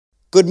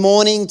Good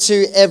morning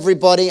to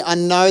everybody. I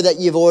know that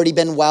you've already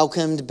been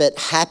welcomed, but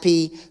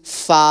happy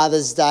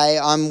Father's Day.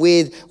 I'm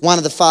with one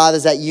of the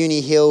fathers at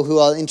Uni Hill, who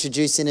I'll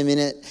introduce in a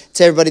minute.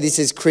 To everybody, this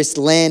is Chris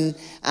Len.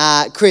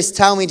 Chris,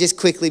 tell me just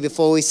quickly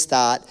before we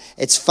start,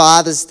 it's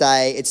Father's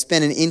Day. It's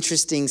been an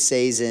interesting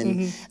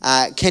season.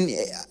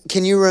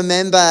 Can you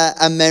remember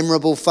a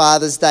memorable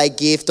Father's Day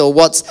gift, or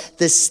what's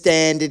the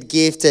standard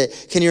gift?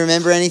 Can you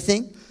remember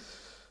anything?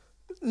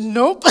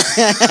 Nope.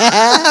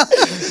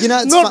 It's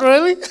Not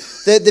really.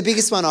 The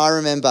biggest one I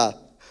remember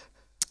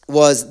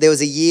was there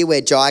was a year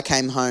where Jai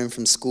came home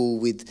from school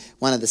with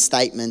one of the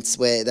statements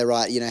where they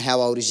write,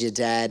 how old is your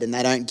dad? And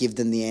they don't give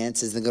them the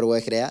answers. They've got to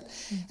work it out.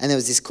 And there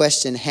was this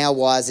question, how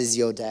wise is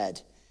your dad?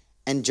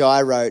 And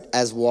Jai wrote,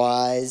 as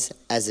wise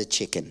as a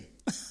chicken.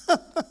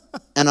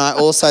 And I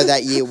also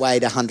that year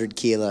weighed 100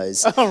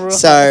 kilos. Oh, right.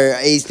 So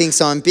he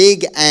thinks I'm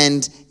big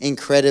and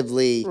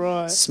incredibly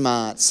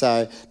smart.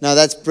 So, no,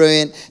 that's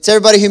brilliant. So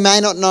everybody who may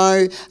not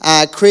know,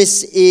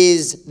 Chris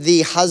is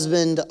the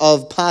husband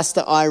of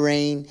Pastor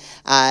Irene,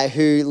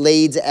 who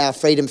leads our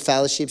Freedom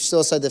Fellowship. She's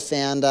also the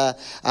founder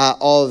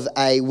of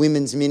a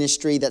women's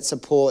ministry that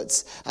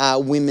supports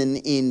women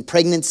in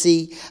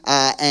pregnancy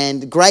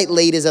and great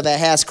leaders of our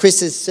house.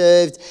 Chris has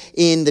served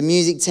in the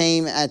music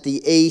team at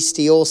the East.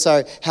 He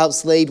also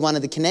helps lead one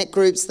of the Connect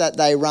groups that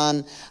they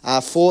run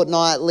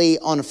fortnightly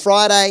on a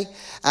Friday.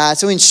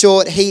 So in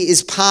short, he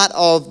is part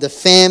of the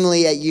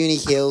family at Uni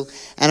Hill,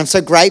 and I'm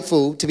so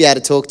grateful to be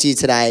able to talk to you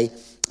today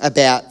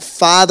about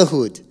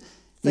fatherhood.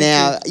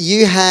 Now,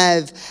 you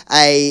have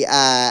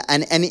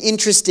an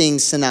interesting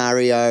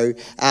scenario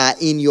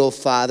in your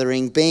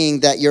fathering, being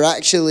that you're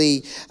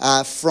actually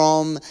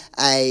from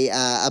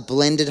a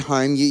blended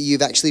home.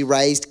 You've actually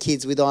raised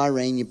kids with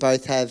Irene. You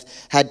both have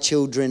had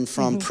children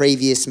from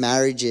previous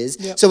marriages.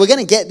 Yep. So we're going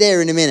to get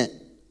there in a minute.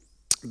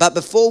 But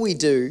before we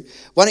do,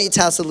 why don't you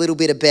tell us a little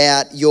bit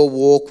about your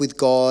walk with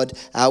God?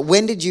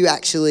 When did you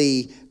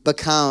actually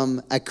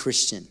become a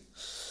Christian?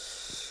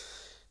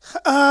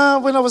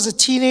 When I was a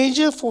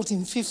teenager,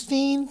 14,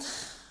 15,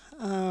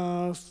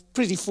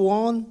 pretty full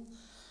on.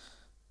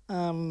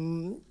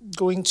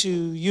 Going to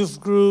youth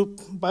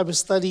group, Bible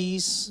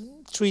studies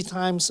 3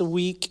 times a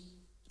week,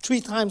 3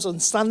 times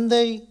on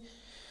Sunday.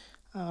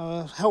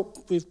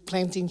 Help with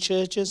planting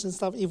churches and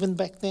stuff, even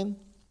back then.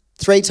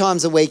 3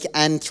 times a week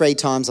and 3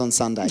 times on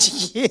Sunday.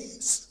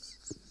 Yes.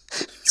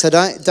 So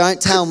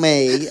don't tell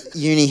me,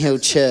 Uni Hill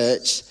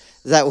Church,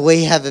 that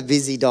we have a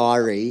busy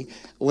diary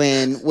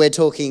when we're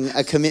talking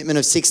a commitment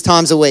of 6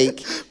 times a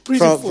week.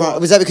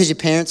 Was that because your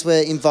parents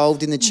were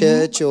involved in the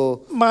church,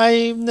 or?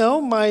 My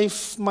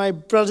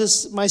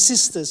brothers, my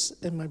sisters,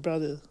 and my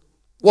brother.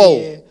 Whoa.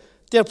 Yeah,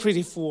 they're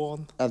pretty full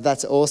on. Oh,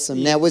 that's awesome.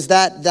 Yeah. Now, was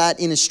that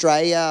in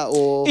Australia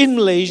or? In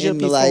Malaysia. In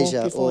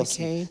Malaysia, before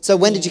awesome. I came. So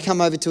when did you come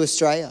over to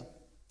Australia?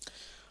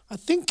 I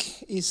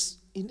think it's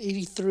in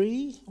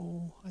 83,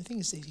 or I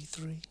think it's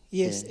 83.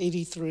 Yes, yeah.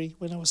 83,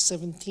 when I was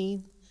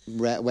 17.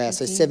 Wow,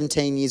 so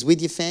 17 years with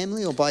your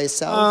family or by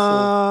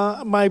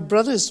yourself? My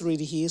brother is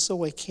already here,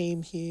 so I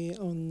came here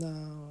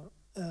to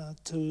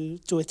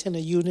attend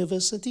a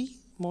university,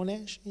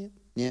 Monash. Yeah.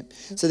 Yep.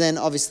 So then,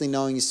 obviously,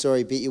 knowing your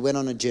story a bit, you went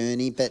on a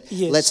journey, but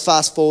yes. Let's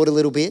fast forward a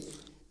little bit.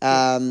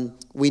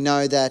 We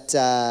know that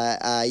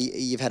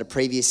you've had a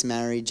previous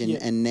marriage,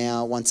 and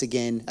now once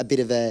again a bit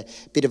of a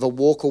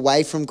walk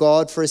away from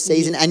God for a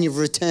season, and you've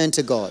returned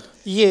to God.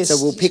 Yes. So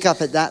we'll pick up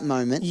at that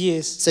moment.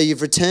 Yes. So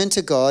you've returned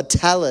to God.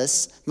 Tell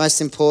us, most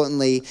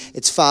importantly,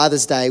 it's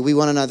Father's Day. We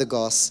want to know the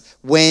goss.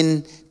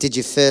 When did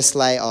you first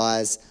lay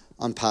eyes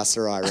on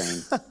Pastor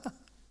Irene?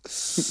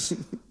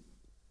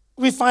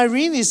 With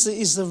Irene,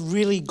 is a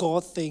really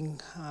God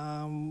thing.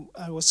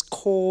 I was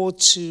called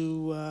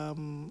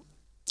to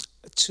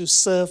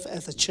serve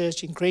at a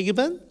church in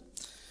Craigieburn,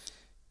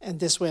 and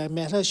that's where I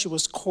met her. She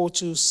was called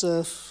to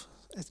serve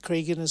at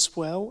Craigieburn as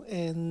well,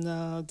 and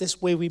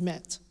that's where we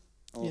met.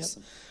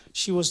 Awesome. Yep.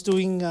 She was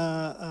doing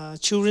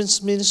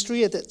children's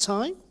ministry at that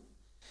time,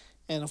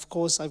 and of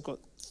course I've got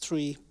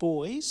 3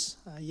 boys,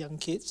 young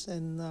kids,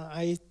 and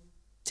I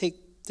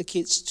take the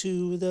kids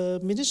to the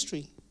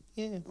ministry.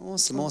 Yeah.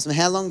 Awesome.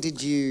 How long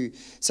did you?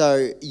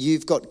 So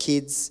you've got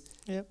kids.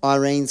 Yep.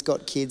 Irene's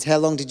got kids. How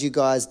long did you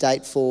guys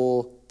date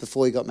for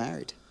before you got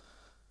married?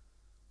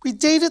 We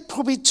dated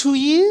probably 2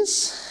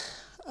 years,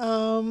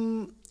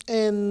 and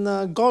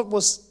God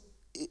was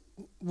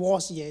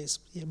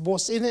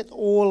in it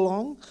all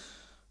along,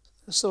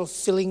 sort of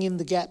filling in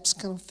the gaps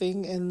kind of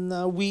thing. And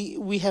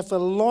we have a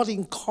lot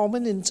in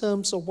common in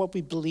terms of what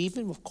we believe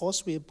in. Of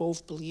course, we are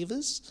both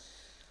believers,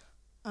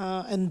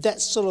 and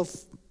that sort of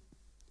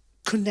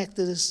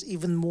connected us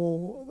even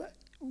more.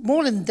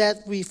 More than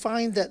that, we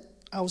find that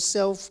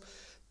ourselves,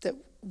 that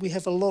we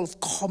have a lot of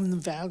common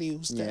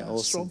values,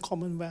 strong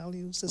common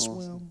values as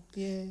well.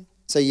 Yeah.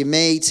 So you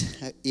meet,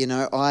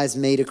 eyes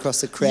meet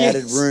across a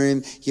crowded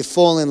room. You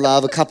fall in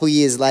love. A couple of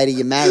years later,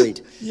 you're married.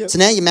 Yep. So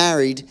now you're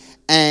married,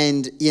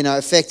 and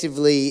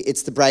effectively,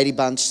 it's the Brady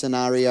Bunch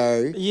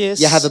scenario. Yes.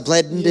 You have a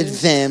blended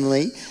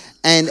family.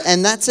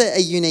 And that's a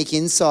unique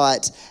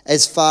insight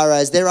as far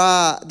as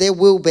there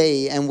will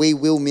be, and we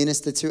will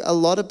minister to a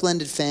lot of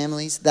blended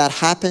families. That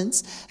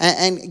happens.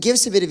 And give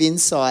us a bit of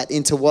insight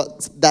into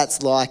what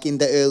that's like in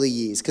the early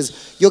years.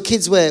 Because your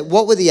kids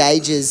what were the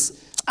ages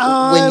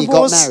when you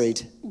got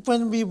married?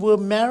 When we were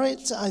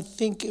married, I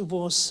think it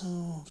was,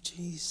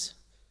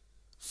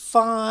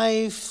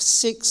 5,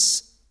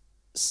 6,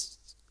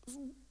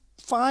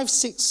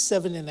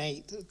 7, and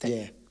 8.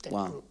 That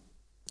Wow. group,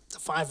 the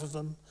 5 of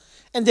them.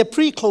 And they're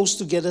pretty close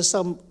together,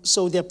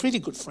 so they're pretty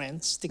good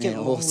friends. They get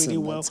along really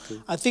well. That's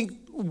good. I think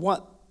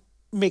what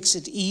makes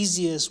it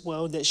easier as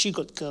well that she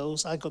got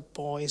girls, I got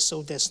boys,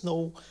 so there's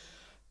no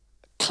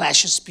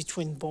clashes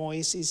between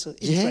boys. It's an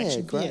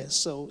interaction. Great. Yeah,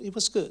 so it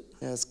was good.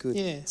 That's good.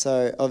 Yeah.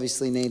 So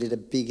obviously needed a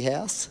big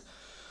house.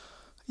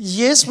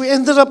 Yes, we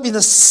ended up in a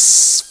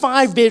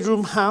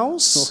 5-bedroom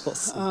house.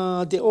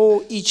 Awesome. They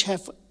all each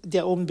have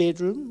their own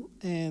bedroom,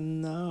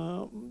 and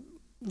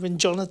when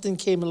Jonathan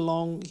came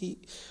along, he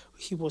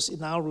was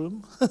in our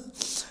room.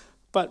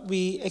 But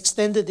we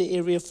extended the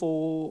area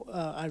for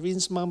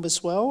Irene's mom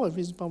as well.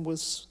 Irene's mom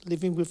was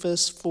living with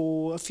us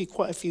for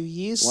quite a few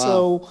years. Wow.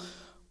 So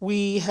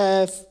we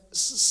have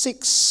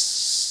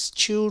 6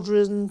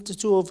 children, the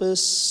 2 of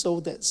us, so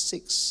that's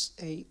 6,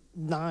 8,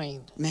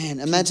 9. Man,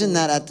 imagine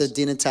that at the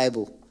dinner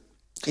table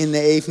in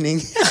the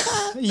evening.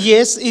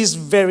 Yes, it's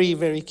very,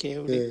 very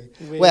chaotic.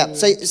 Very, Wow. very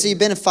So chaotic. you've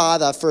been a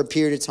father for a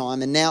period of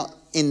time, and now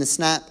in the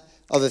snap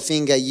of a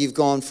finger, you've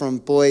gone from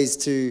boys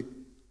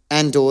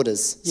and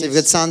daughters. So you've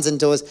got sons and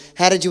daughters.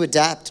 How did you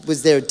adapt?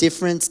 Was there a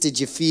difference? Did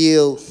you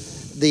feel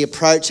the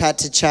approach had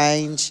to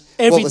change?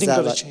 Everything what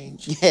got was to that like?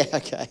 change. Yeah,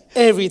 okay.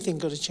 Everything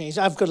got to change.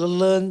 I've got to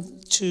learn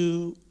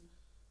to.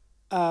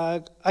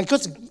 I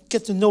got to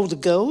get to know the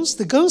girls.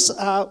 The girls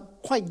are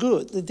quite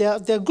good.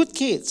 They're good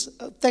kids.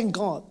 Thank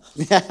God.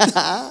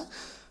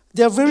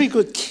 They're very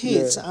good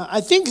kids. Yeah. I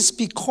think it's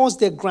because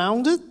they're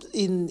grounded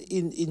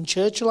in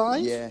church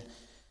life. Yeah,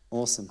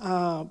 awesome.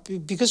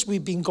 Because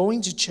we've been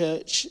going to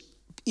church,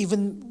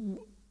 even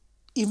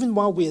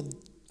while we're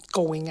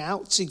going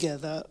out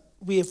together,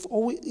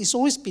 it's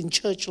always been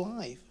church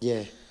life.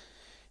 Yeah,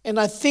 And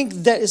I think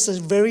that is a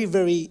very,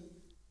 very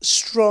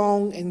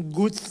strong and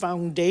good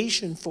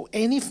foundation for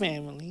any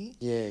family,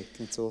 yeah,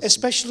 that's awesome.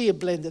 especially a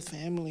blended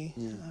family,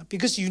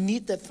 because you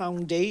need that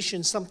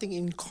foundation, something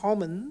in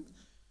common,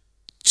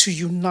 to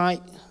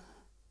unite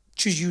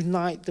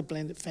the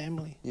blended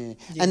family. Yeah,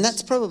 Yes. and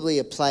that's probably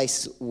a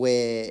place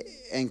where,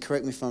 and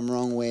correct me if I'm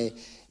wrong, where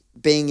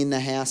being in the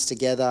house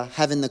together,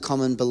 having the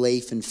common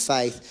belief and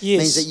faith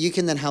means that you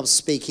can then help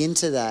speak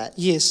into that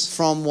Yes.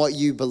 from what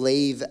you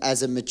believe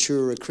as a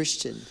mature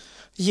Christian.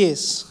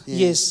 Yes,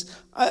 yes.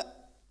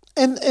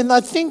 And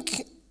I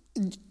think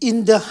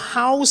in the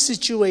house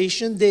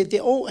situation, they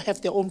all have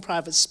their own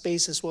private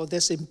space as well.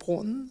 That's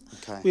important.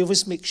 Okay. We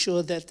always make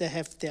sure that they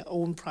have their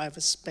own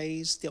private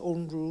space, their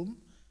own room.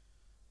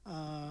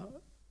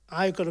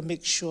 I got to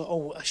make sure,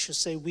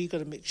 we got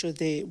to make sure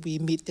we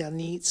meet their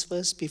needs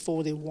first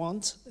before they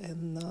want.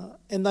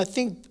 And I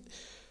think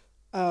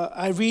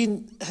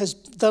Irene has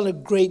done a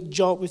great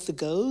job with the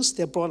girls.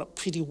 They're brought up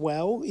pretty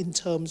well in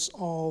terms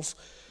of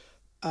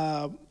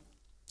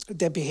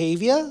their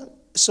behavior.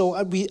 So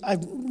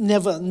I've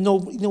never,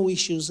 no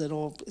issues at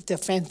all. They're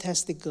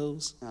fantastic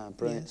girls.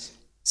 Brilliant. Yes.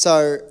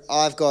 So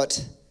I've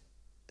got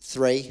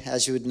 3,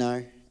 as you would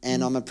know,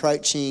 and I'm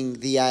approaching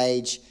the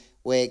age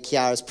where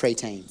Kiara's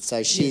preteen.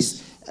 So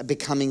she's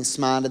becoming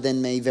smarter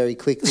than me very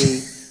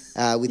quickly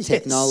with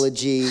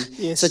technology.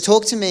 Yes. So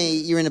talk to me,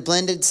 you're in a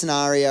blended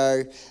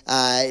scenario,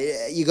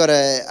 you got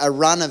a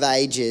run of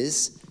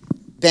ages,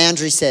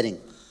 boundary setting.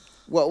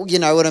 Well, you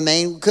know what I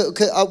mean?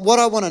 What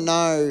I want to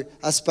know,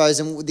 I suppose,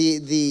 and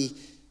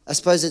I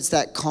suppose it's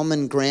that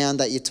common ground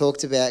that you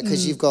talked about,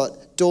 because you've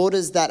got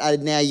daughters that are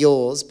now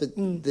yours, but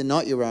they're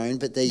not your own,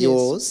 but they're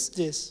yours.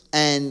 Yes.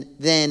 And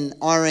then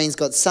Irene's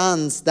got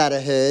sons that are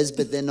hers,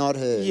 but they're not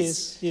hers.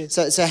 Yes,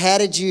 yes. So how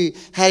did you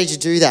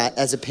do that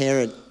as a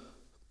parent?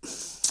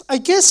 I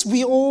guess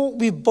we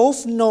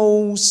both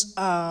knows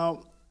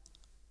how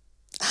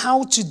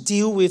to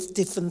deal with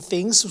different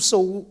things.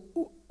 So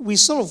we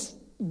sort of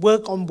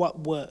work on what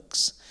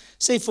works.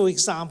 Say, for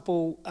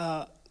example,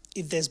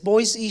 if there's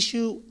boys'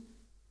 issue,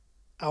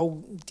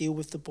 I'll deal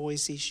with the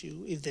boys'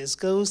 issue. If there's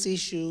girls'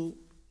 issue,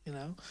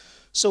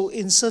 So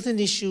in certain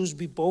issues,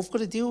 we both got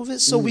to deal with it.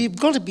 So you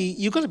got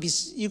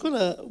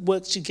to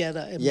work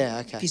together and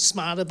be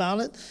smart about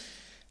it.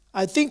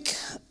 I think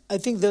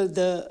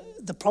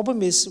the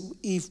problem is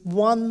if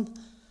one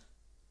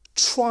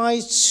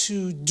tries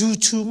to do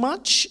too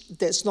much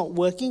that's not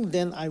working,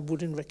 then I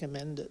wouldn't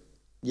recommend it.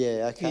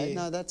 Yeah, okay. Yeah.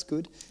 No, that's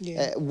good.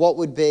 Yeah. What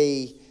would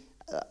be,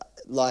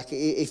 like,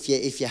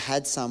 if you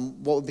had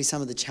some, what would be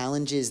some of the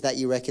challenges that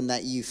you reckon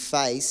that you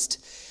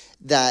faced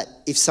that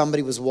if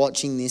somebody was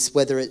watching this,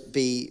 whether it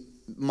be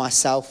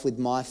myself with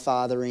my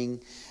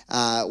fathering,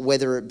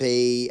 whether it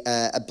be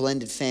a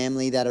blended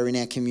family that are in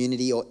our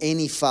community or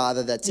any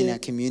father that's in our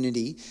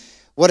community,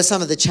 what are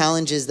some of the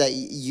challenges that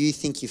you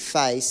think you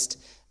faced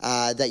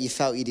that you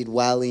felt you did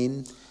well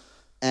in,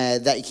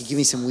 that you could give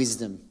me some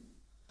wisdom?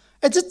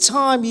 At the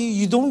time,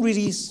 you don't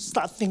really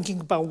start thinking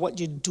about what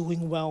you're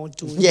doing well or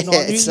doing Yeah, not.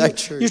 it's so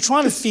true. You're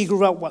trying to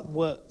figure out what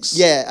works.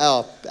 Yeah,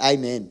 oh,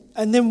 amen.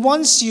 And then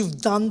once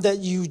you've done that,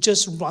 you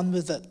just run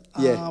with it.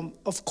 Yeah.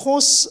 Of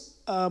course,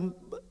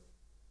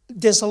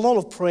 there's a lot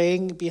of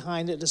praying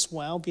behind it as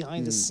well,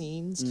 behind the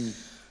scenes.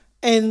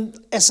 And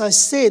as I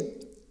said,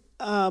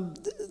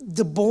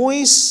 the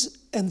boys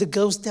and the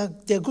girls,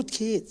 they're good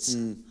kids.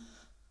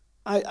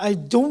 I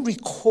don't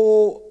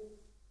recall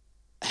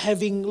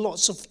having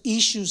lots of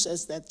issues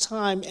at that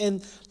time.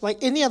 And like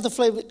any other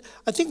flavor,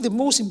 I think the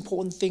most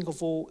important thing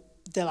of all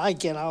that I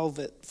get out of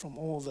it, from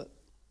all of it,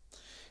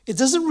 it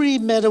doesn't really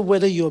matter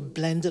whether you're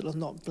blended or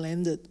not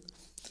blended.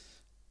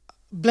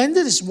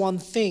 Blended is one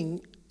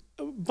thing,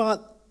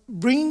 but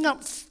bringing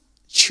up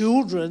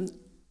children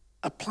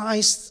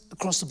applies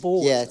across the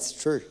board. Yeah,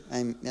 it's true.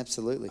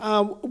 Absolutely.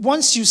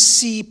 Once you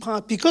see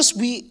because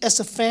we as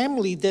a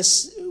family,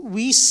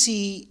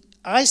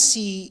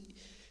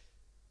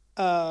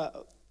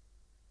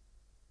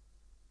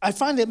 I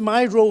find that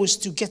my role is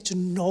to get to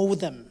know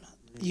them.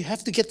 You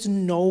have to get to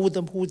know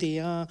them, who they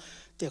are,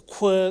 their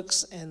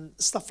quirks and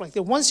stuff like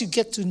that. Once you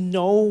get to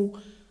know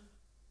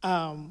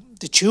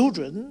the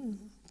children,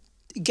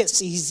 it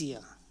gets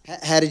easier.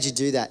 How did you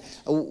do that?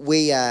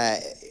 We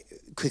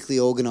quickly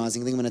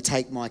organising. I think I'm going to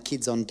take my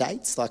kids on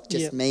dates, like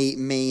just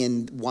me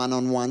and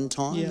one-on-one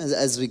time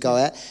as we go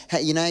out.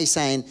 You're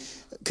saying,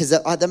 because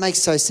that makes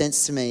so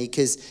sense to me,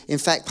 because in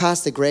fact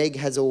Pastor Greg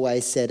has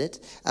always said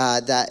it,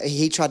 that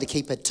he tried to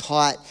keep a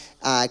tight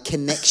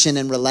connection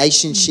and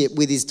relationship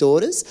with his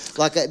daughters.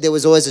 Like there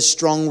was always a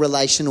strong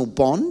relational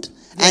bond,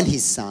 and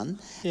his son,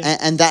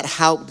 and that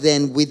helped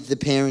then with the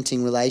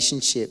parenting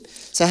relationship.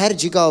 So how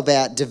did you go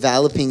about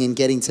developing and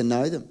getting to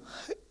know them?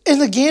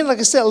 And again, like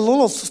I said,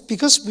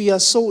 because we are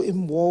so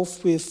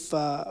involved with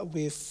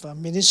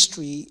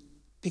ministry,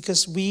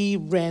 because we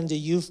ran the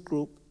youth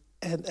group,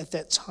 and at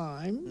that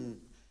time,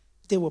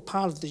 they were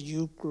part of the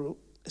youth group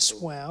as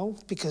well.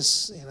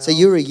 Because so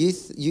you're a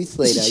youth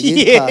leader,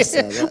 youth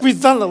pastor.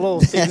 We've done a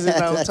lot of things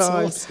in our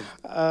time.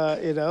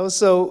 Awesome.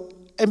 So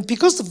and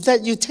because of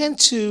that, you tend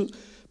to,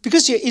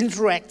 because you're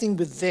interacting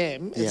with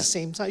them at the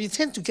same time, you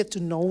tend to get to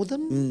know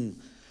them.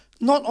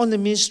 Not on the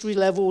ministry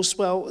level as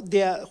well.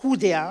 They are who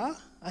they are.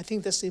 I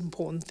think that's the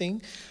important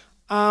thing.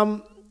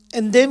 And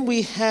then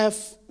we have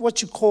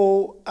what you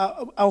call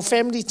our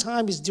family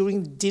time is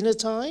during dinner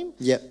time.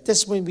 Yep.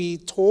 That's when we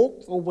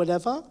talk or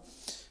whatever.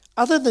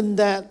 Other than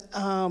that,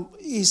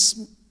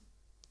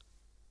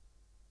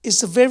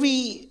 it's a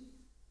very,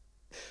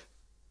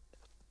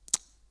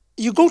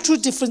 you go through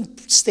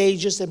different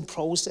stages and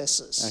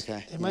processes.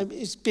 Okay.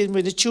 It's been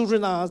when the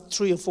children are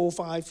 3 or 4,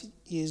 5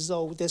 years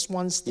old, there's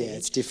one stage. Yeah,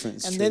 it's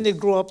different. And then they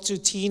grow up to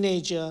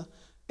teenager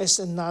as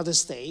another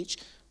stage.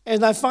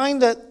 And I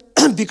find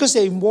that because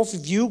they're involved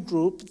with youth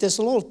group, there's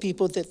a lot of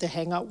people that they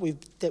hang out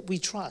with that we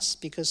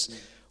trust, because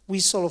we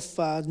sort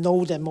of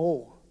know them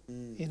all.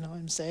 You know what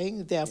I'm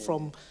saying? They are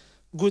from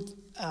good,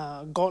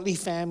 godly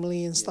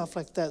family and stuff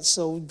like that.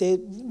 So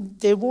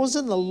there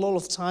wasn't a lot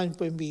of time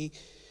when we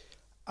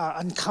are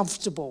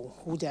uncomfortable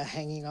who they're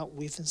hanging out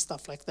with and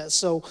stuff like that.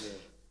 So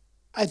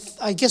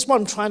I guess what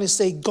I'm trying to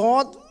say,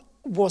 God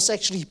was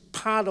actually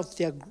part of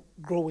their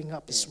growing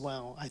up as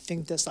well. I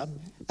think that's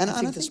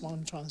what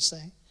I'm trying to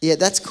say. Yeah,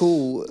 that's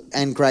cool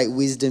and great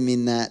wisdom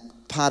in that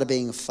part of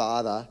being a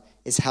father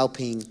is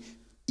helping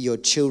your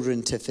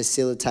children to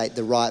facilitate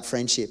the right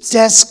friendships.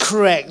 That's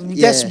correct.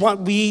 Yeah. That's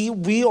what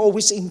we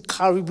always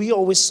encourage. We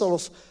always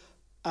sort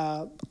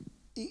of,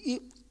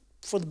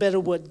 for the better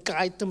word,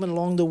 guide them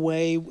along the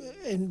way.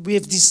 And we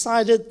have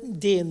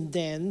decided there and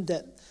then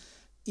that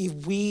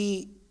if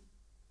we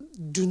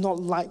do not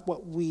like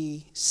what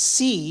we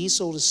see,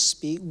 so to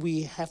speak,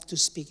 we have to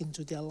speak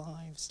into their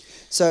lives.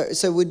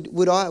 So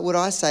would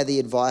I say the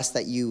advice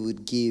that you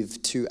would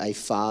give to a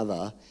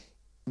father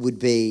would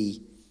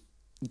be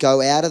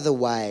go out of the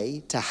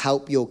way to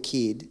help your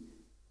kid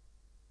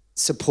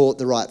support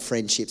the right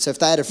friendship. So if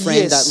they had a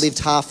friend that lived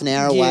half an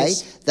hour away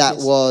that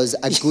was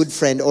a good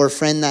friend, or a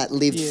friend that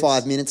lived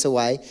 5 minutes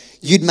away,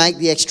 you'd make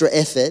the extra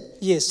effort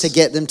to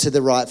get them to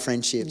the right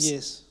friendships.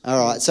 Yes. All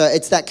right, so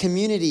it's that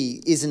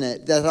community, isn't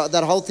it?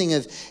 That whole thing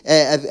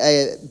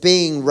of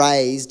being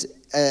raised,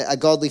 a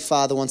godly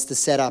father wants to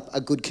set up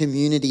a good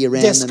community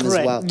around them as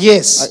well.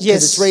 Yes,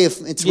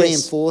 it's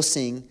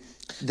reinforcing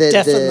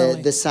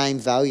the same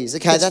values.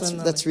 Okay,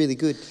 that's really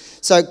good.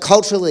 So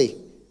culturally,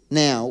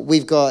 now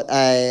we've got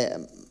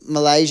a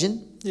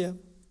Malaysian,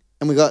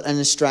 and we've got an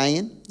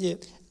Australian. Yeah.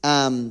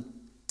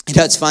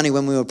 It's funny,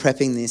 when we were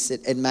prepping this,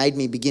 it made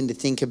me begin to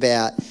think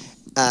about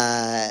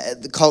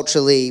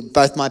culturally,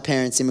 both my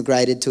parents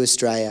immigrated to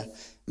Australia.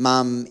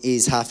 Mum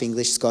is half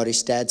English,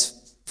 Scottish.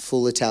 Dad's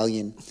full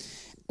Italian,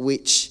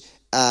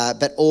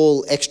 but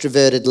all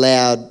extroverted,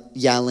 loud,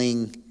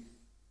 yelling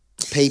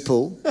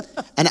people.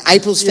 And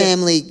April's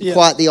family,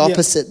 quite the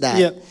opposite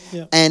that.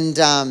 And,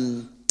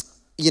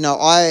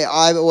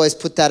 I always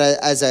put that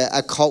as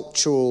a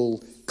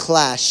cultural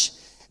clash.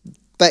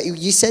 But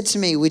you said to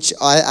me, which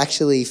I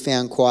actually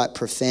found quite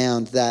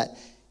profound, that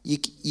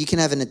you can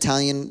have an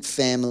Italian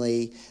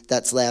family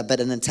that's loud, but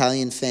an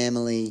Italian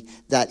family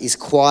that is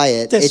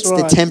quiet. That's it's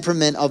right. the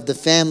temperament of the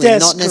family,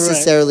 That's not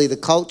necessarily the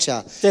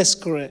culture. That's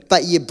correct.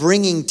 But you're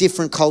bringing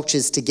different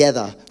cultures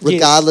together,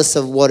 regardless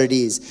of what it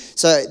is.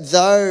 So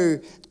though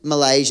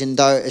Malaysian,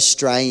 though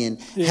Australian,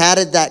 how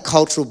did that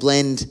cultural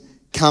blend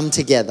come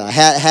together?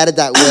 How did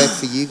that work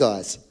for you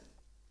guys?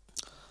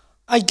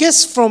 I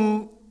guess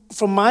from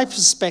my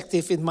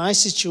perspective, in my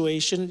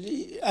situation,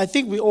 I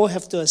think we all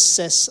have to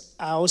assess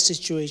our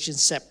situation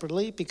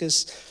separately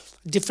because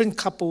different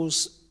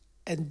couples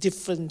and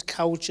different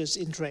cultures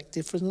interact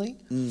differently.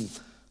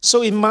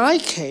 So in my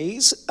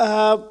case,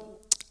 I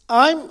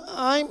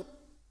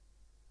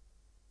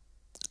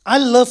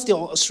love the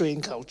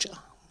Australian culture.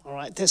 All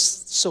right,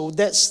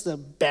 that's the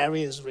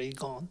barriers really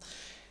gone.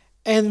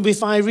 And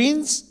with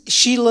Irene,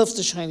 she loves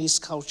the Chinese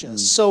culture.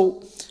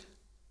 So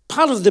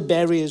part of the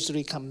barriers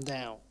really come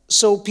down.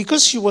 So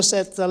because she was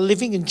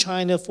living in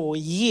China for a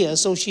year,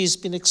 so she's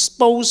been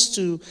exposed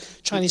to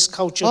Chinese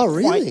culture. Oh,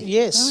 really?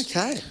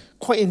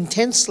 Quite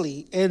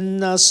intensely.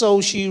 And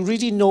so she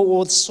really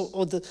knows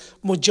all the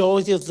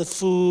majority of the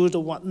food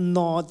or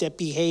whatnot, their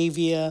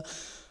behavior.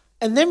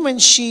 And then when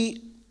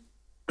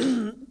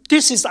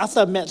this is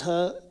after I met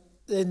her,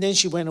 and then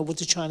she went over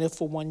to China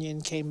for 1 year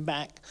and came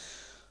back.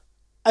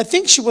 I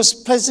think she was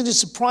pleasantly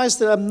surprised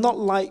that I'm not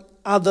like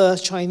other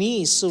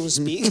Chinese, so to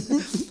speak,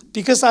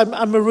 because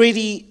I'm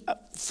already,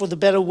 for the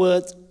better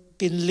word,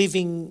 been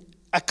living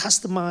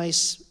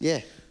customized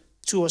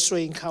to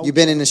Australian culture. You've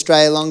been in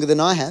Australia longer than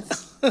I have.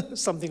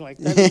 Something like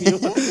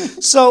that.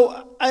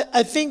 So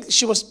I think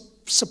she was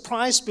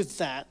surprised with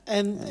that,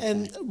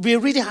 and we're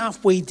really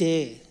halfway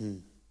there.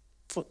 You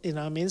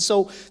know what I mean?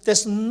 So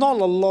there's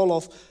not a lot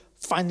of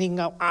finding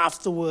out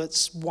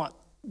afterwards what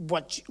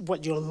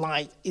you're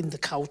like in the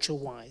culture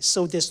wise.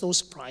 So there's no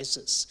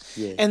surprises.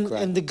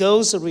 And the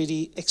girls are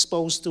really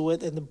exposed to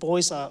it, and the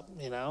boys are,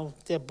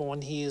 they're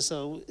born here,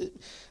 so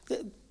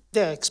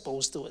they're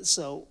exposed to it.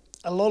 So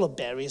a lot of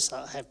barriers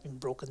have been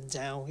broken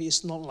down.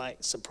 It's not like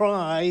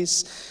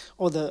surprise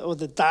or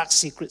the dark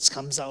secrets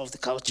comes out of the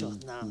culture.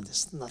 No,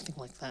 there's nothing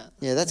like that.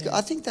 Yeah, that's good.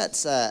 I think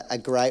that's a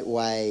great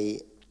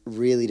way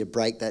really to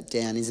break that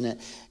down, isn't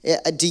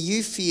it? Do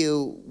you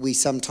feel we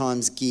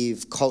sometimes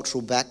give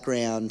cultural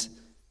background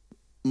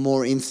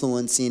more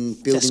influence in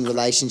building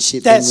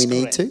relationship than we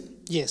need to?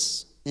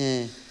 Yes.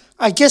 Yeah.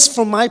 I guess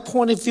from my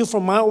point of view,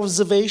 from my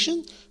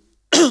observation,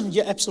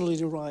 you're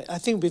absolutely right. I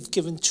think we've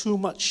given too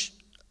much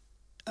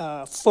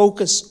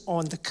focus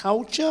on the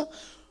culture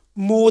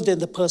more than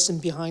the person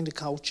behind the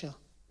culture.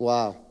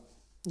 Wow.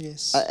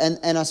 Yes.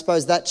 And I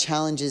suppose that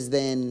challenges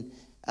then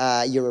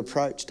your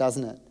approach,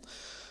 doesn't it?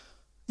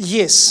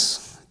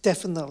 Yes,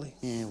 definitely.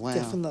 Yeah, wow.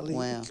 Definitely.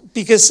 Wow.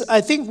 Because I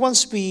think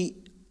once we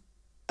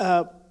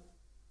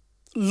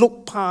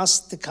look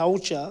past the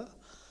culture,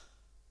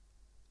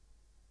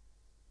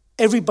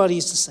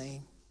 everybody's the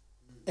same.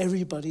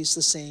 Everybody's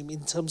the same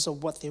in terms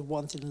of what they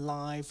want in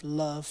life: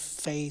 love,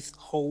 faith,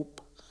 hope,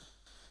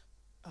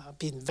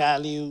 being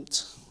valued.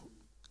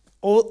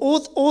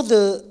 All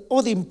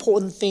the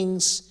important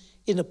things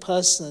in a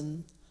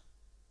person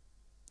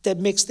that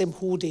makes them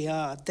who they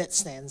are, that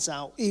stands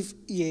out. That's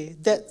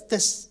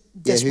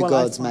who what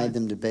God's I find. made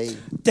them to be.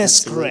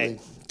 That's Absolutely.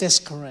 correct. That's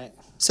correct.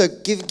 So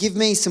give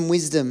me some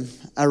wisdom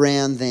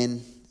around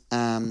then.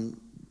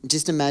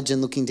 Just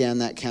imagine looking down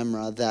that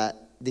camera that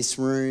this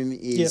room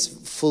is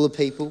full of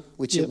people,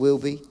 which it will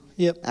be.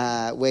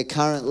 We're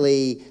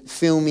currently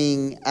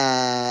filming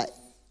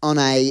on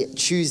a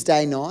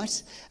Tuesday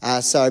night.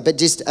 But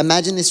just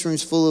imagine this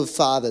room's full of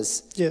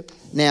fathers.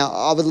 Now,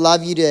 I would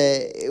love you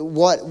to,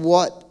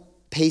 what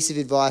piece of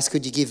advice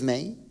could you give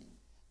me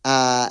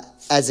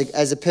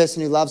as a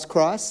person who loves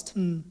Christ?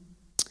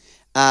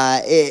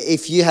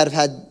 If you had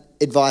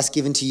advice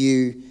given to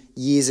you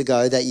years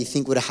ago that you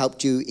think would have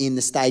helped you in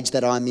the stage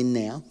that I'm in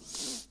now,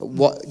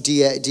 what do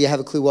you have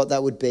a clue what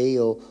that would be,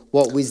 or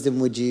what wisdom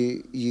would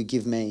you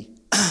give me?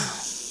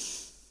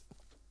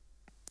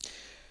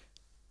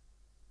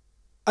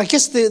 I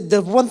guess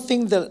the one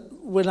thing that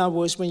when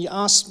you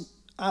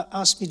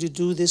asked me to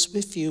do this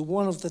with you,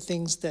 one of the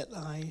things that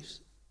I've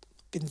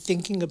been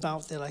thinking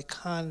about that I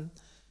can't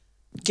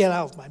get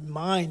out of my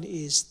mind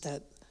is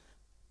that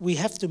we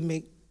have to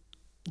make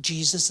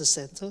Jesus the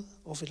center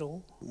of it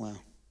all. Wow.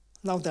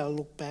 Now that I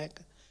look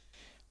back,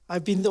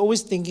 I've been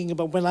always thinking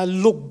about when I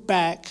look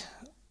back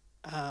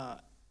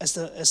as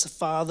a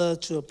father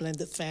to a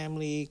blended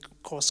family,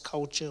 cross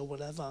culture,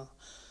 whatever.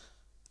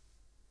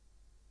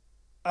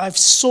 I've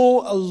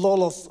saw a lot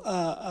of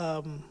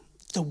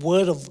the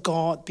Word of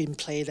God being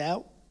played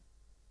out.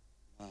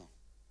 Wow.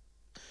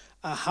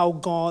 How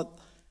God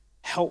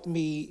helped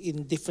me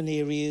in different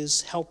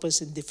areas, help us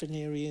in different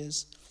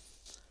areas,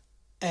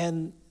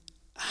 and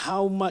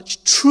how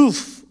much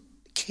truth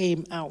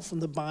came out from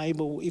the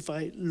Bible if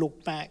I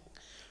look back.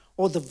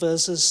 All the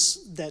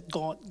verses that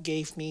God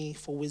gave me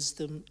for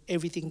wisdom,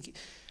 everything,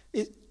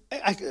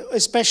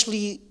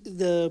 especially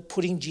the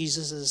putting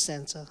Jesus as the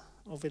center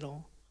of it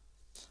all.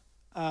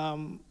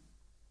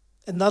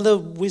 Another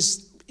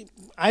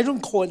I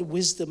don't call it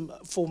wisdom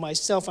for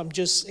myself. I'm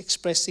just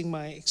expressing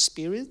my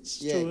experience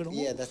through it all.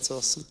 Yeah, that's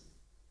awesome.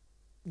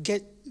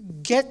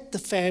 Get the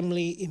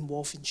family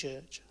involved in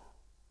church.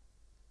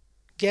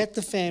 Get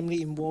the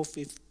family involved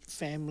with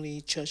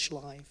family church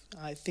life.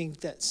 I think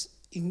that's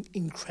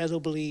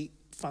incredibly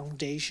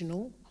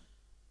foundational.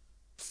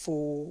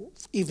 For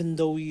even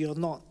though you're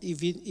not,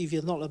 if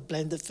you're not a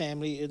blended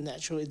family, you're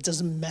natural, it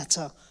doesn't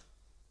matter.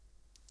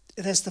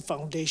 That's the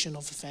foundation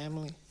of a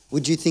family.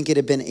 Would you think it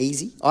had been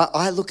easy?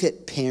 I look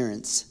at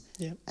parents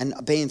and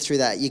being through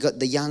that. You got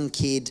the young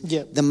kid,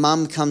 the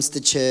mum comes to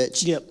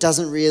church,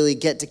 doesn't really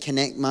get to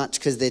connect much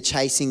because they're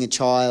chasing a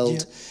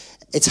child.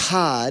 It's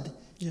hard,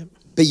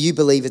 but you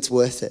believe it's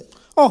worth it.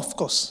 Oh, of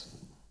course.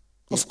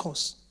 Of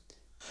course.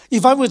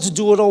 If I were to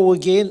do it all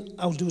again,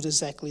 I would do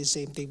exactly the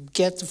same thing.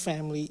 Get the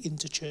family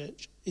into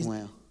church.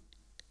 Wow.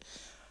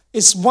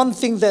 It's one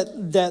thing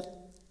that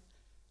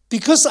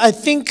because I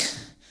think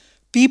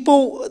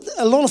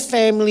a lot of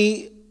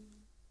family,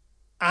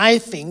 I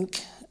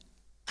think,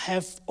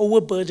 have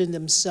overburdened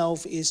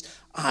themselves is,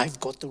 I've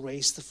got to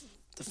raise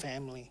the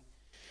family.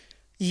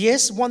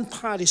 Yes, one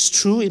part is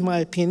true in my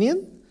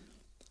opinion,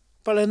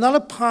 but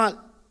another part,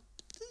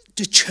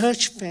 the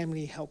church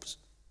family helps.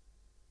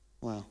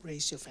 Wow.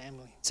 Raise your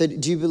family. So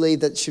do you believe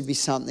that should be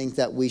something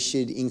that we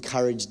should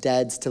encourage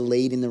dads to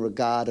lead in the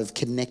regard of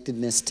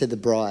connectedness to the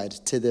bride,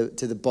 to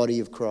the body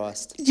of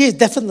Christ? Yeah,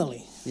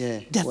 definitely. Yeah.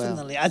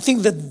 Definitely. Wow. I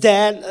think that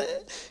dad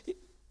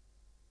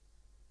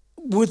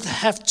would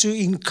have to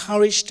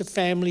encourage the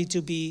family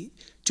to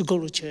go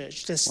to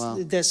church.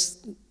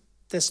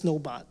 There's no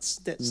buts.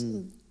 There's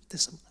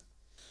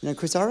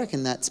Chris, I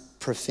reckon that's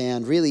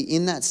profound. Really,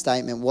 in that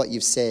statement, what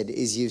you've said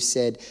is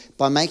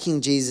by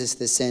making Jesus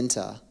the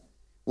center,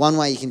 one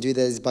way you can do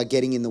that is by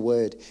getting in the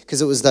Word,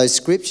 because it was those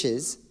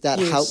scriptures that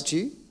helped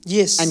you.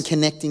 Yes. And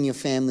connecting your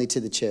family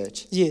to the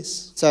church.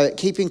 Yes. So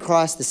keeping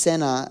Christ the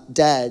center,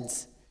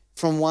 dads,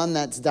 from one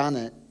that's done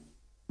it,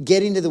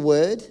 get into the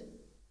Word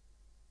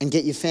and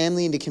get your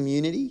family into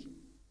community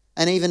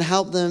and even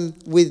help them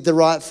with the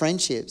right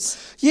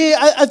friendships. Yeah,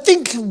 I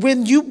think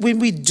when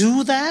we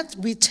do that,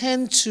 we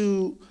tend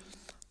to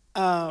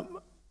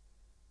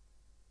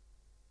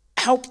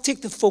help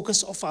take the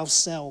focus off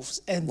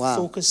ourselves and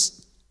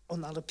focus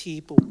on other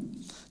people.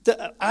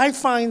 I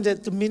find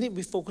that the minute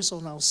we focus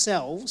on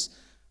ourselves,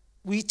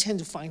 we tend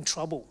to find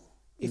trouble.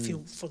 If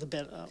you, for the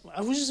better,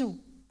 I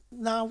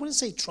wouldn't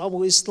say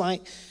trouble. It's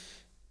like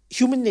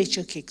human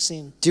nature kicks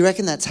in. Do you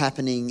reckon that's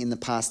happening in the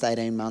past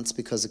 18 months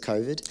because of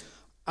COVID?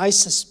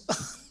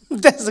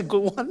 That's a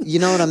good one. You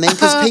know what I mean?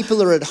 Because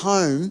people are at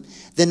home,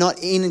 they're not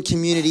in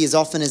community as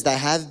often as they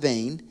have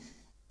been,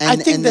 and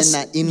then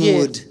that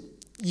inward.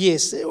 Yeah,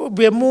 yes,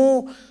 we're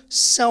more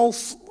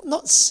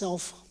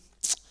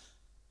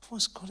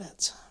what's it called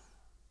that?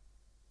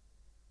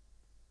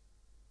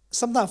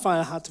 Sometimes I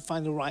find it hard to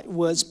find the right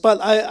words, but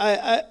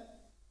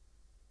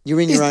you're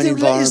in your own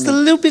environment. It's a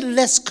little bit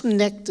less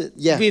connected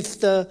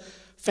with the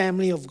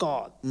family of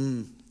God.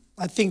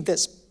 I think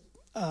that's.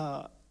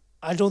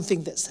 I don't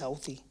think that's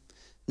healthy.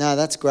 No,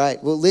 that's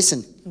great. Well,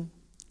 listen,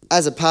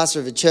 as a pastor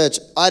of a church,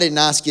 I didn't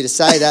ask you to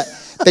say that,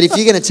 but if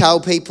you're going to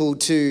tell people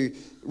to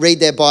read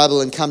their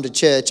Bible and come to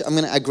church, I'm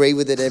going to agree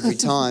with it every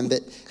time,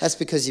 but that's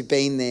because you've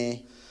been there.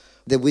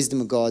 The wisdom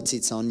of God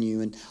sits on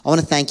you, and I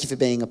want to thank you for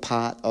being a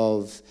part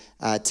of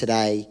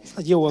today.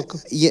 You're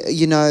welcome.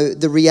 You know,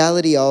 the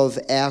reality of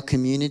our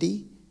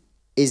community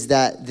is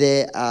that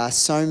there are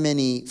so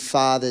many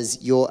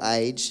fathers your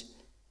age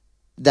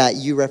that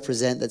you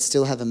represent that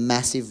still have a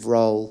massive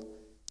role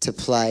to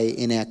play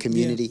in our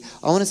community. Yeah.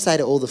 I want to say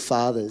to all the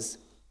fathers,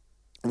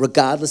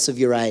 regardless of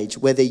your age,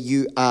 whether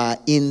you are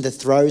in the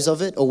throes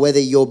of it or whether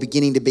you're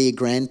beginning to be a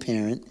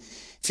grandparent,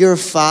 if you're a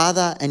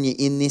father and you're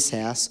in this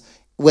house,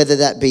 whether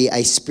that be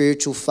a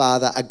spiritual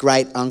father, a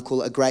great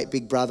uncle, a great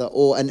big brother,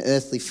 or an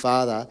earthly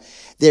father,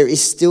 there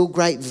is still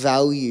great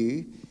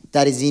value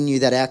that is in you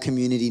that our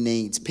community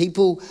needs.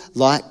 People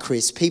like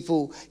Chris,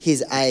 people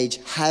his age,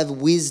 have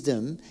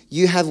wisdom.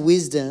 You have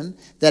wisdom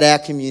that our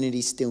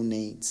community still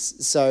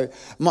needs. So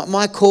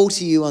my call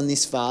to you on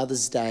this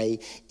Father's Day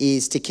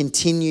is to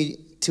continue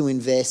to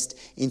invest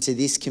into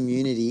this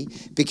community,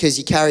 because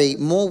you carry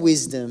more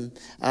wisdom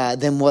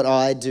than what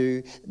I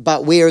do,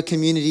 but we're a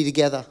community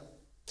together.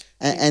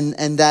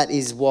 And that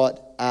is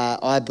what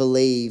I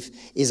believe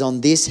is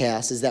on this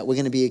house, is that we're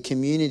going to be a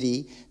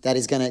community that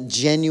is going to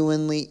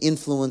genuinely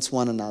influence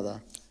one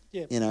another.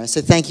 Yeah. You know,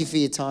 so thank you for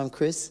your time,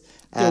 Chris.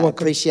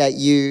 Appreciate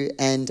you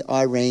and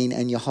Irene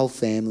and your whole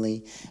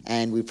family,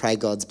 and we pray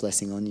God's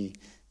blessing on you.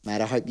 Mate,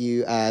 I hope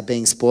you are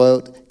being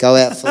spoiled. Go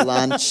out for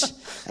lunch,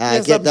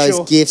 yes, get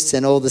those gifts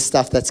and all the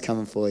stuff that's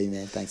coming for you,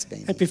 man. Thanks for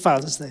being here. Happy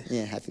Father's Day.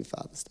 Yeah, happy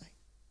Father's Day.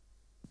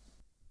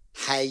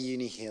 Hey,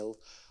 Uni Hill.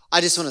 I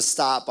just want to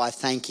start by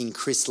thanking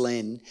Chris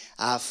Len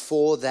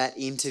for that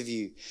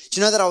interview. Do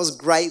you know that I was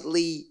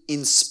greatly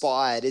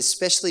inspired,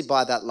 especially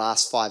by that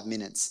last 5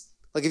 minutes?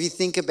 Like, if you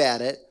think about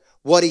it,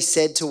 what he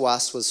said to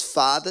us was,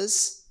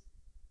 fathers,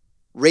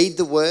 read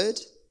the word,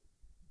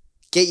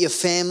 get your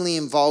family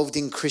involved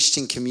in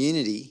Christian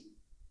community,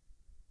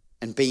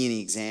 and be an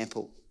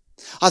example.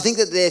 I think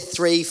that they're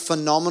three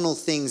phenomenal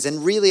things.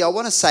 And really, I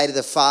want to say to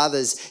the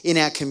fathers in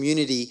our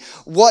community,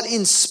 what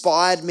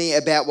inspired me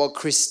about what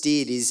Chris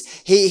did is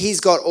he's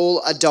got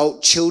all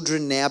adult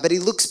children now, but he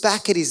looks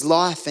back at his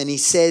life and he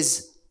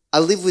says, I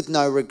live with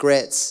no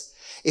regrets.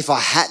 If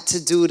I had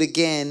to do it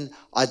again,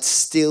 I'd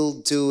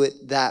still do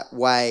it that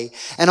way.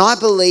 And I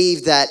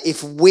believe that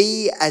if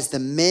we, as the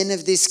men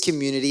of this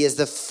community, as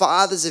the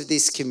fathers of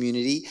this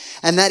community,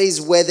 and that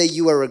is whether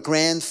you are a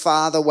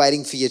grandfather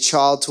waiting for your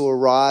child to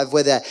arrive,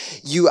 whether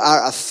you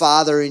are a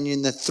father and you're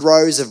in the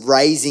throes of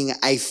raising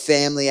a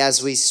family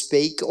as we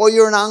speak, or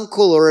you're an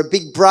uncle or a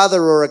big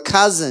brother or a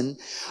cousin,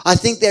 I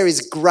think there is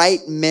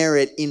great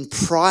merit in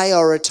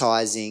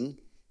prioritizing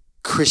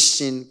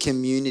Christian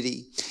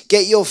community.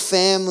 Get your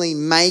family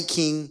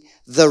making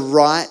the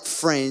right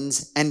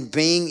friends and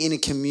being in a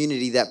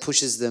community that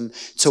pushes them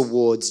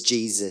towards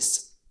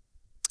Jesus.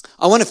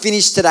 I want to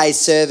finish today's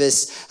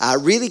service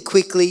really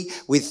quickly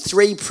with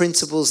three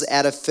principles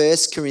out of 1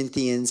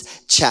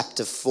 Corinthians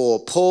chapter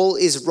 4. Paul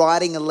is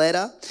writing a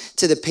letter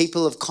to the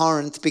people of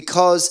Corinth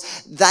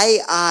because they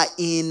are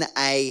in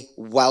a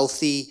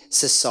wealthy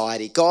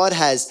society. God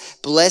has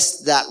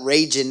blessed that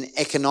region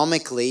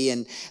economically,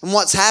 and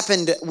what's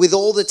happened with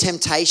all the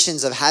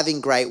temptations of having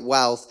great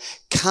wealth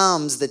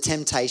comes the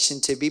temptation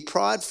to be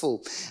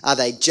prideful. Are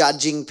they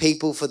judging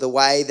people for the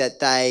way that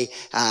they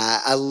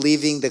are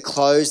living, the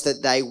clothes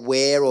that they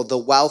wear, or the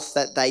wealth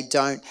that they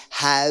don't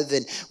have?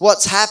 And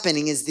what's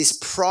happening is this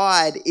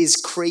pride is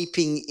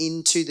creeping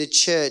into the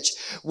church.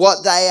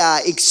 What they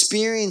are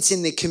experiencing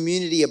in the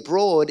community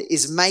abroad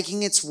is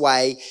making its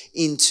way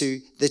into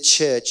the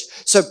church.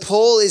 So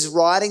Paul is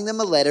writing them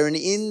a letter, and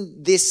in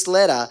this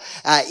letter,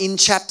 in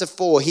chapter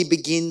 4, he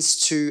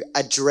begins to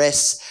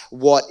address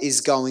what is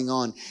going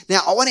on.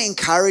 Now, I want to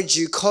encourage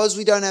you, because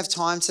we don't have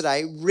time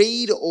today,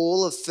 read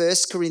all of 1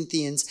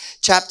 Corinthians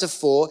chapter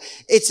 4.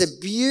 It's a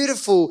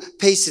beautiful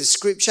piece of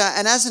scripture,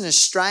 and as an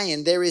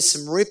Australian, there is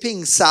some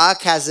ripping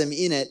sarcasm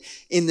in it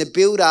in the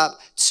build-up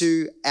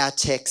to our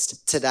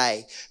text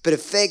today. But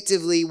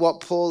effectively, what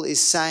Paul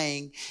is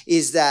saying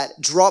is that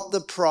drop the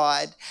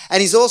pride.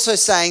 And he's also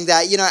saying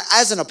that,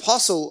 as an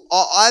apostle,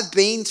 I've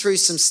been through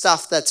some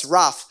stuff that's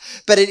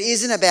rough, but it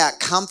isn't about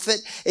comfort.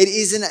 It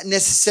isn't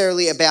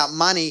necessarily about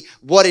money.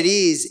 What it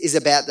is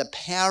about the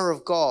power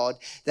of God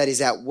that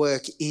is at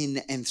work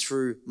in and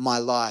through my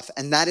life.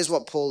 And that is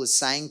what Paul is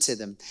saying to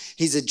them.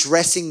 He's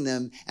addressing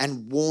them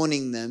and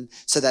warning them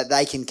so that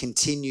they can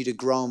continue to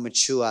grow and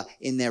mature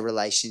in their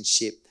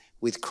relationship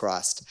with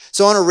Christ.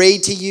 So I want to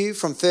read to you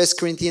from 1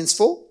 Corinthians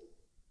 4.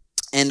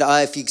 And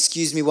if you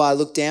excuse me while I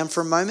look down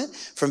for a moment,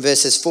 from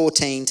verses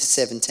 14 to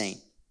 17.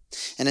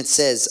 And it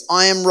says,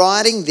 I am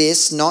writing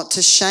this not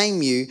to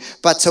shame you,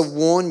 but to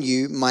warn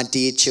you, my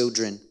dear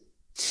children.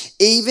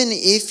 Even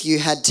if you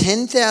had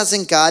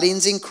 10,000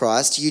 guardians in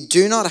Christ, you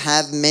do not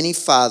have many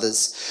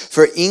fathers.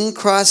 For in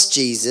Christ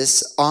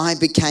Jesus, I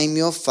became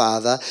your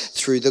father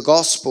through the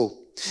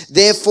gospel.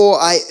 Therefore,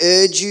 I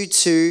urge you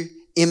to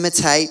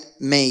imitate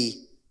me.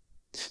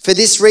 For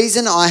this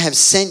reason, I have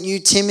sent you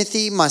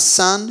Timothy, my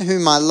son,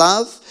 whom I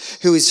love,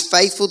 who is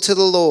faithful to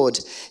the Lord.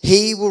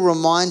 He will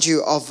remind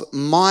you of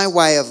my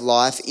way of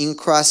life in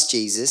Christ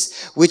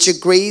Jesus, which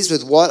agrees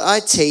with what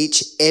I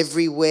teach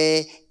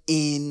everywhere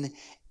in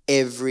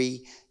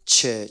every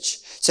church.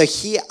 So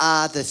here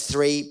are the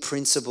three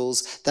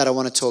principles that I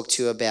want to talk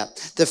to you about.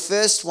 The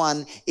first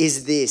one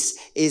is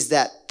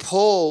that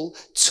Paul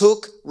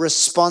took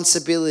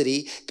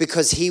responsibility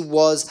because he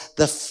was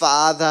the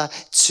father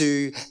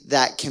to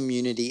that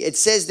community. It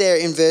says there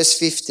in verse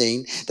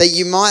 15 that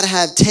you might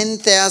have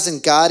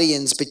 10,000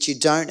 guardians, but you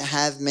don't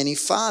have many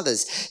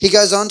fathers. He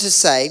goes on to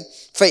say,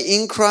 for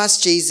in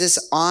Christ Jesus,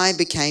 I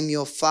became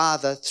your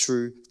father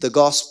through the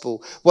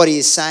gospel. What he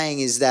is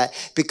saying is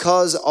that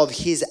because of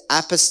his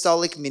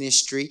apostolic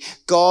ministry,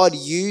 God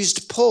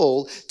used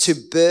Paul to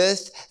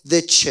birth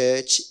the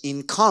church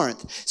in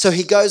Corinth. So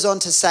he goes on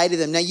to say to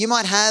them, now you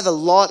might have a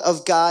lot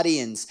of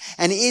guardians.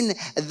 And in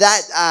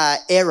that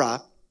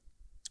era,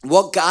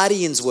 what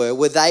guardians were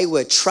they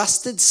were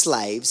trusted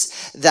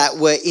slaves that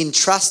were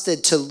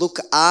entrusted to look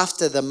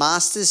after the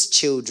master's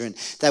children.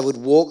 They would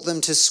walk them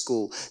to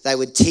school. They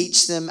would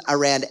teach them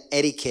around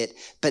etiquette,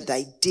 but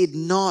they did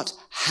not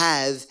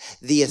have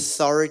the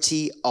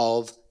authority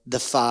of the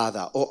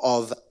father or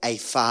of a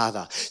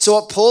father. So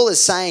what Paul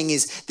is saying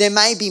is there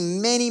may be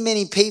many,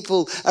 many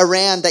people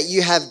around that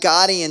you have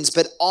guardians,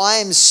 but I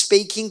am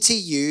speaking to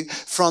you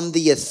from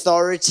the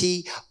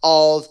authority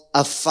of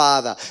a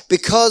father.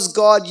 Because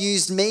God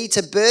used me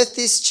to birth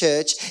this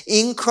church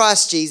in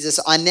Christ Jesus,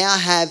 I now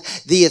have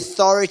the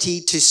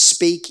authority to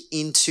speak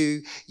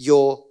into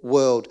your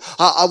world.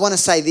 I want to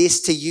say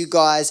this to you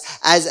guys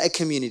as a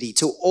community,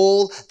 to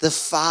all the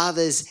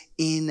fathers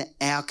in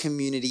our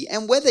community.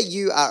 And whether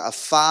you are a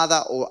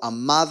father or a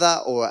mother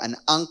or an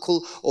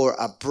uncle or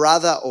a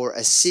brother or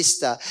a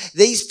sister,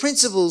 these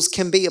principles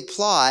can be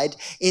applied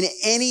in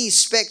any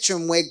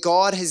spectrum where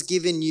God has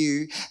given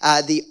you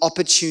the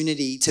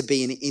opportunity to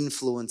be an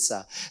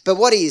influencer. But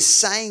what he is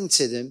saying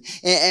to them,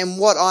 and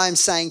what I'm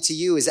saying to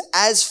you, is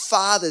as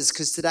fathers,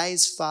 because today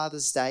is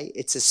Father's Day,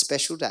 it's a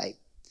special day,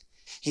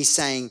 he's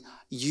saying,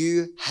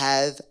 you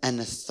have an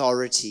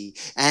authority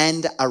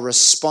and a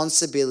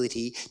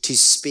responsibility to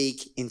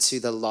speak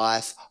into the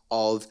life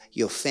of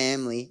your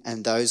family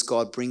and those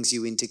God brings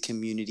you into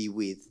community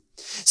with.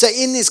 So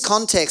in this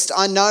context,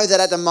 I know that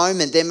at the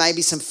moment there may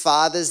be some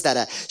fathers that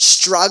are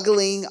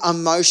struggling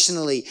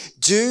emotionally.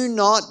 Do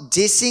not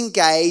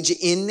disengage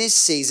in this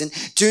season.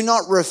 Do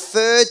not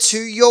refer to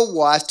your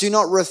wife. Do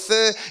not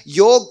refer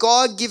your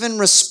God-given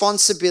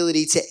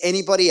responsibility to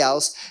anybody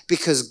else,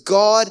 because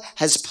God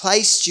has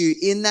placed you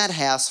in that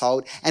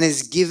household and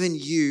has given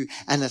you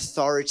an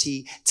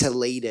authority to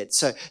lead it.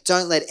 So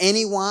don't let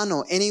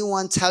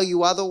anyone tell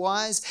you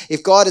otherwise.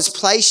 If God has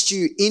placed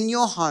you in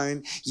your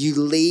home, you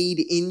lead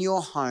in your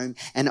home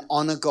and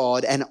honor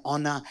God and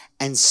honor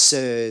and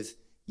serve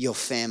your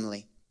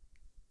family.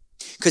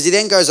 Because he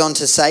then goes on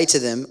to say to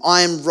them,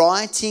 I am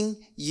writing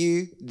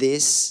you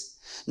this,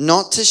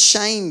 not to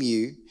shame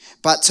you,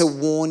 but to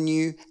warn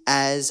you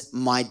as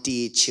my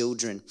dear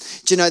children.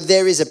 Do you know,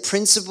 there is a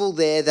principle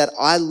there that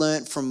I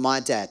learnt from my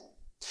dad.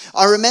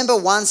 I remember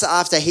once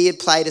after he had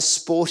played a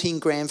sporting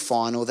grand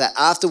final that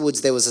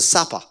afterwards there was a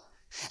supper.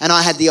 And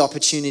I had the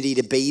opportunity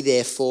to be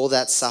there for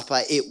that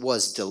supper. It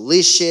was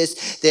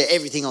delicious.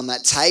 Everything on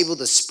that table,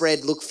 the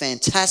spread looked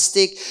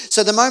fantastic.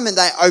 So the moment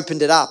they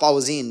opened it up, I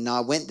was in.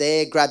 I went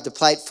there, grabbed a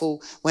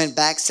plateful, went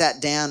back,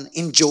 sat down,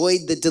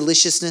 enjoyed the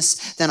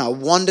deliciousness. Then I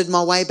wandered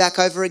my way back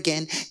over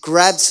again,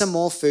 grabbed some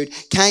more food,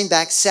 came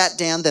back, sat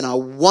down. Then I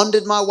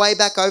wandered my way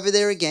back over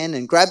there again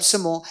and grabbed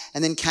some more,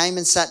 and then came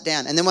and sat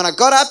down. And then when I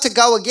got up to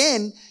go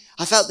again,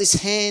 I felt this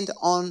hand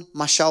on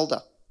my shoulder.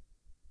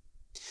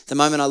 The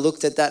moment I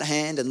looked at that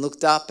hand and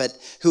looked up at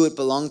who it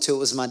belonged to, it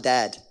was my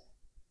dad.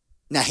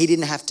 Now, he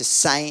didn't have to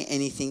say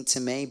anything to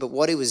me, but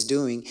what he was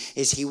doing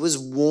is he was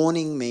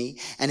warning me,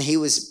 and he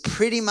was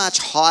pretty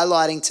much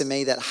highlighting to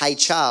me that, hey,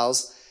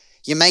 Charles,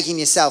 you're making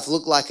yourself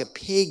look like a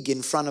pig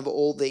in front of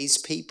all these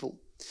people.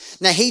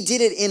 Now, he did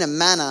it in a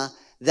manner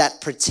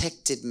that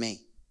protected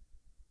me.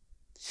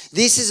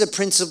 This is a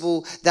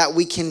principle that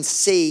we can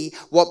see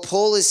what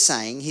Paul is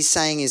saying. He's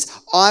saying is,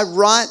 I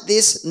write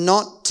this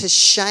not to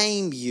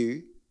shame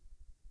you,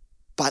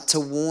 but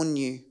to warn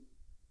you.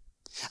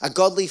 A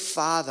godly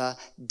father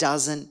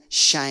doesn't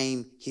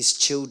shame his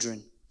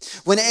children.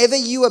 Whenever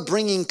you are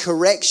bringing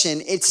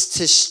correction, it's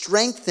to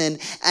strengthen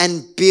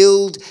and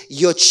build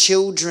your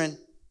children.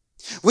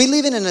 We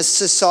live in a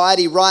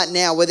society right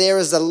now where there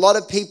is a lot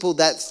of people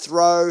that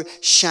throw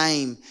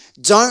shame.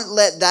 Don't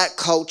let that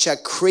culture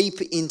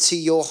creep into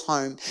your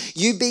home.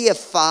 You be a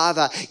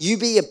father, you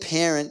be a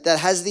parent that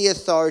has the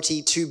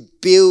authority to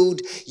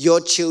build your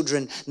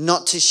children,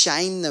 not to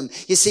shame them.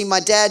 You see, my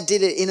dad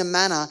did it in a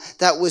manner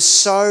that was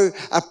so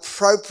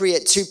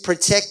appropriate to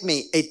protect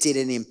me. It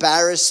didn't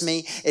embarrass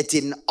me, it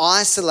didn't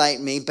isolate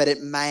me, but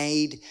it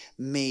made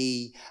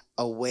me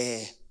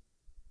aware.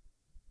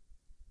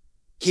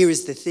 Here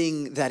is the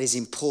thing that is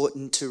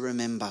important to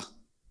remember.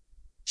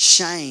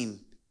 Shame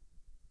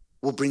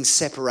will bring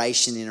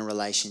separation in a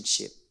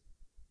relationship.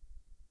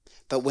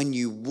 But when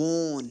you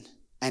warn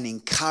and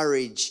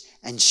encourage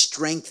and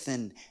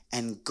strengthen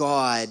and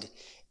guide,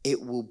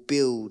 it will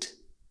build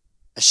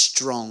a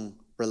strong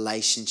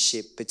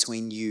relationship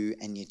between you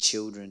and your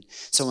children.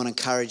 So I want to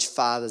encourage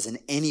fathers and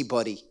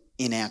anybody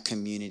in our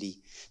community.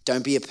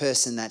 Don't be a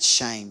person that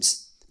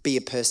shames. Be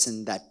a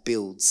person that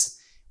builds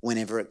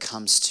whenever it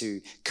comes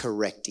to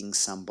correcting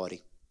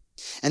somebody.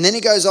 And then he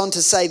goes on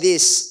to say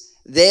this,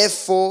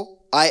 therefore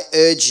I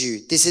urge you,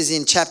 this is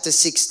in chapter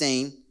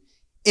 16,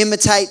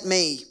 imitate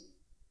me.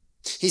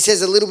 He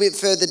says a little bit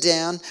further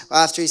down,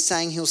 after he's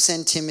saying he'll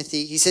send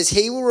Timothy, he says,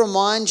 he will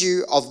remind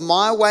you of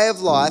my way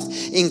of life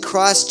in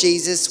Christ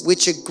Jesus,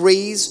 which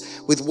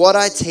agrees with what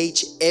I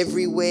teach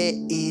everywhere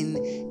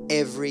in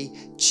every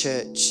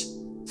church.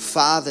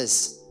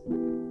 Fathers,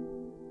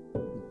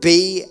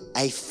 be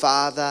a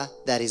father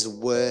that is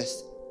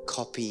worth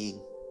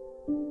copying.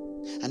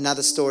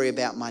 Another story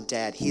about my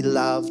dad. He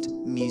loved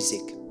music.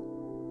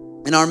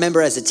 And I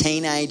remember as a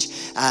teenage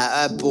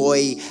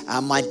boy,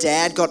 my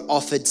dad got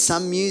offered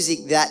some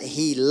music that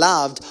he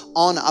loved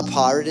on a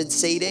pirated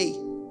CD.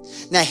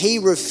 Now, he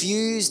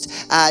refused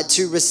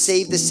to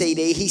receive the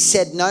CD. He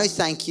said no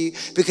thank you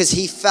because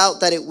he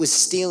felt that it was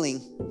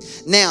stealing.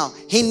 Now,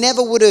 he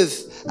never would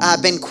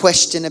have been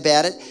questioned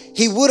about it.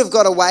 He would have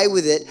got away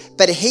with it,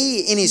 but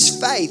he, in his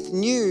faith,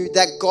 knew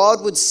that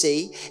God would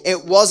see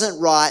it wasn't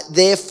right,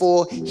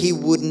 therefore he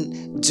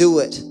wouldn't do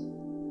it.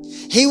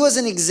 He was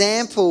an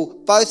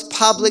example both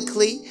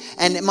publicly,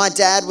 and my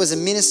dad was a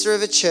minister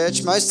of a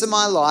church most of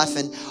my life,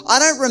 and I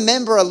don't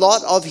remember a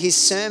lot of his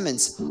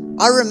sermons.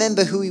 I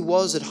remember who he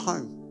was at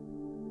home.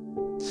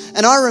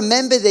 And I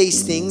remember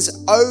these things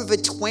over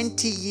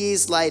 20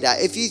 years later.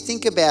 If you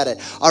think about it,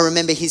 I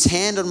remember his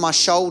hand on my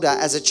shoulder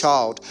as a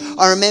child.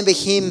 I remember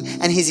him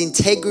and his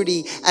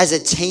integrity as a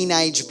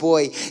teenage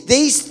boy.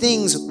 These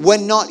things were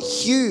not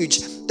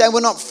huge. They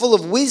were not full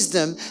of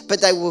wisdom,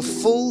 but they were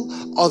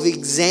full of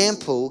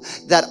example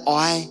that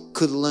I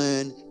could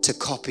learn to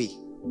copy,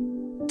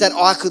 that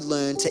I could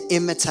learn to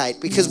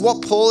imitate. Because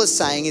what Paul is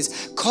saying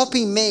is,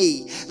 copy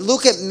me,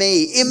 look at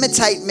me,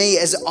 imitate me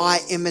as I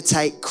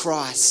imitate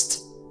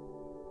Christ.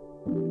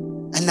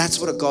 And that's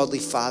what a godly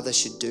father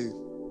should do.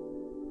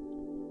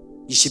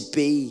 You should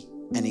be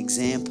an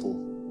example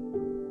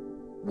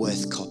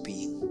worth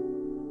copying.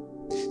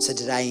 So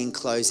today, in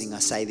closing, I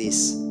say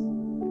this: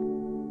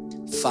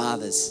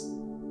 fathers,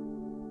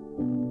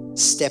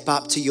 step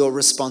up to your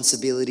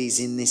responsibilities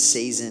in this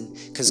season,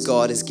 because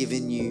God has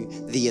given you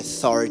the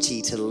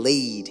authority to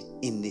lead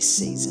in this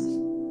season.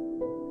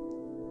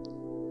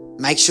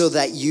 Make sure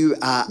that you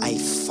are a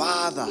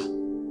father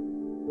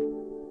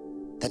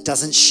that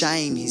doesn't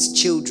shame his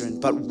children,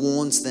 but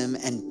warns them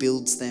and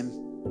builds them.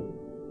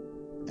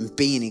 And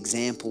be an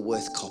example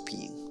worth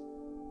copying.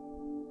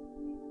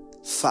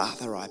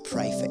 Father, I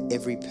pray for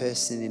every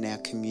person in our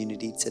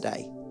community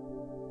today,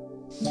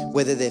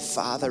 whether their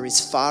father is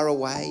far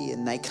away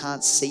and they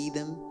can't see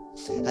them.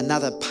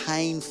 Another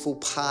painful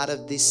part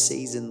of this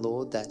season,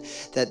 Lord,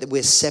 that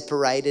we're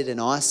separated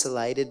and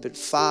isolated. But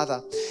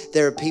Father,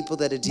 there are people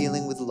that are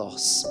dealing with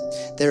loss.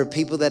 There are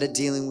people that are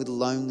dealing with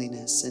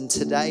loneliness. And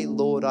today,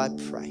 Lord, I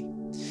pray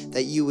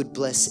that you would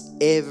bless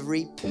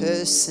every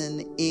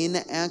person in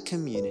our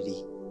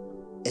community,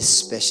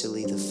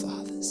 especially the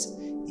fathers,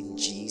 in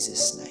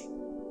Jesus' name.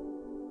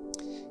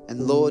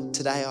 And Lord,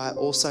 today I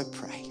also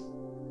pray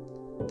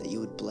that you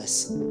would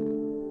bless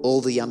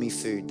all the yummy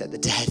food that the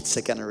dads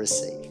are going to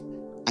receive.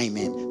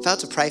 Amen. Failed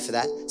to pray for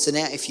that. So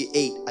now if you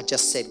eat, I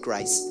just said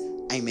grace.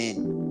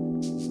 Amen.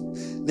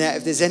 Now,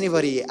 if there's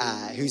anybody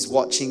who's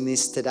watching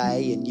this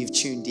today and you've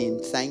tuned in,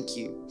 thank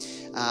you.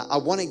 I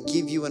want to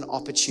give you an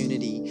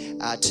opportunity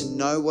to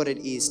know what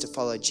it is to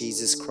follow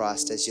Jesus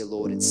Christ as your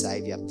Lord and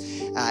Savior.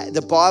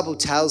 The Bible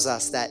tells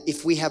us that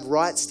if we have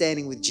right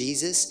standing with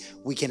Jesus,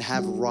 we can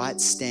have right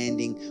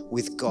standing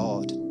with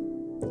God.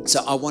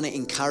 So I want to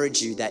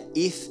encourage you that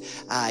if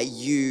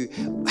you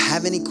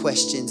have any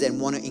questions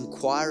and want to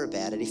inquire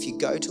about it, if you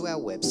go to our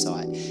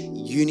website,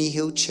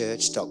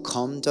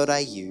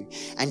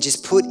 unihillchurch.com.au, and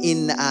just put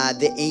in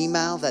the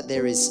email that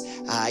there is,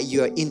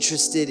 you're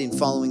interested in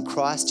following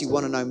Christ, you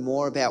want to know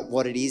more about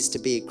what it is to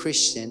be a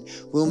Christian,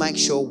 we'll make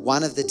sure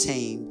one of the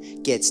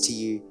team gets to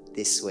you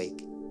this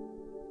week.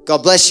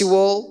 God bless you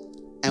all,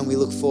 and we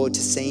look forward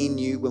to seeing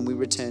you when we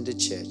return to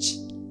church.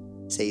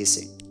 See you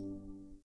soon.